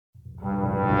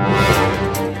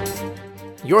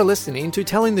You're listening to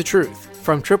Telling the Truth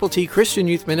from Triple T Christian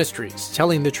Youth Ministries,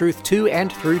 telling the truth to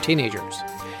and through teenagers.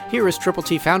 Here is Triple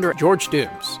T founder George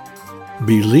Dooms.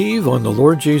 Believe on the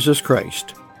Lord Jesus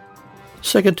Christ.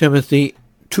 2 Timothy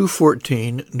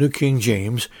 2:14, New King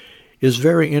James, is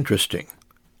very interesting.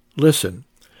 Listen,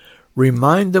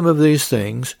 remind them of these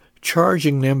things,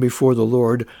 charging them before the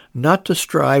Lord not to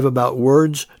strive about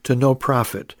words to no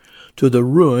profit, to the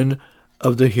ruin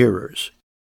of the hearers.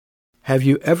 Have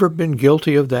you ever been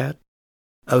guilty of that?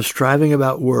 Of striving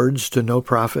about words to no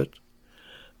profit?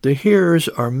 The hearers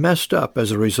are messed up as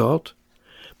a result.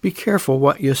 Be careful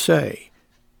what you say.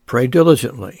 Pray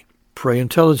diligently. Pray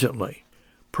intelligently.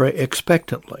 Pray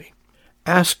expectantly.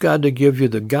 Ask God to give you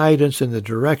the guidance and the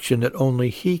direction that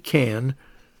only He can,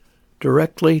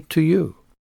 directly to you.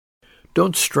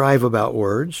 Don't strive about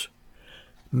words.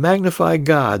 Magnify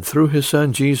God through His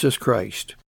Son, Jesus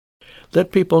Christ.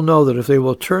 Let people know that if they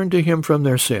will turn to Him from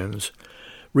their sins,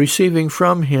 receiving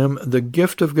from Him the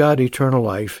gift of God, eternal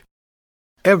life,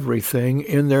 everything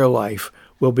in their life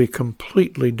will be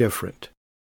completely different.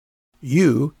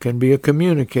 You can be a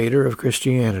communicator of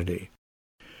Christianity.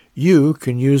 You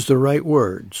can use the right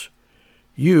words.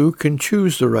 You can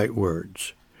choose the right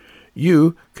words.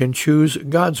 You can choose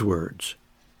God's words.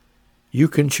 You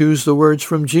can choose the words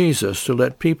from Jesus to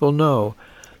let people know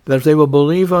that if they will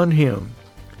believe on Him,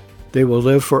 they will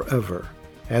live forever,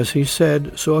 as He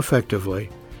said so effectively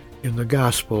in the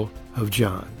Gospel of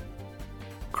John.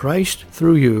 Christ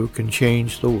through you can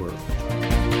change the world.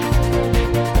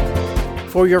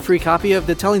 For your free copy of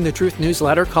the Telling the Truth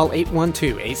newsletter, call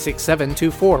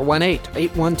 812-867-2418,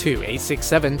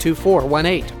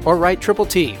 812-867-2418, or write Triple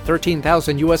T,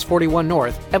 13,000 U.S. 41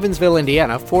 North, Evansville,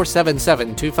 Indiana,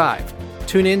 47725.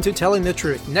 Tune in to Telling the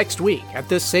Truth next week at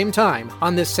this same time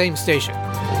on this same station.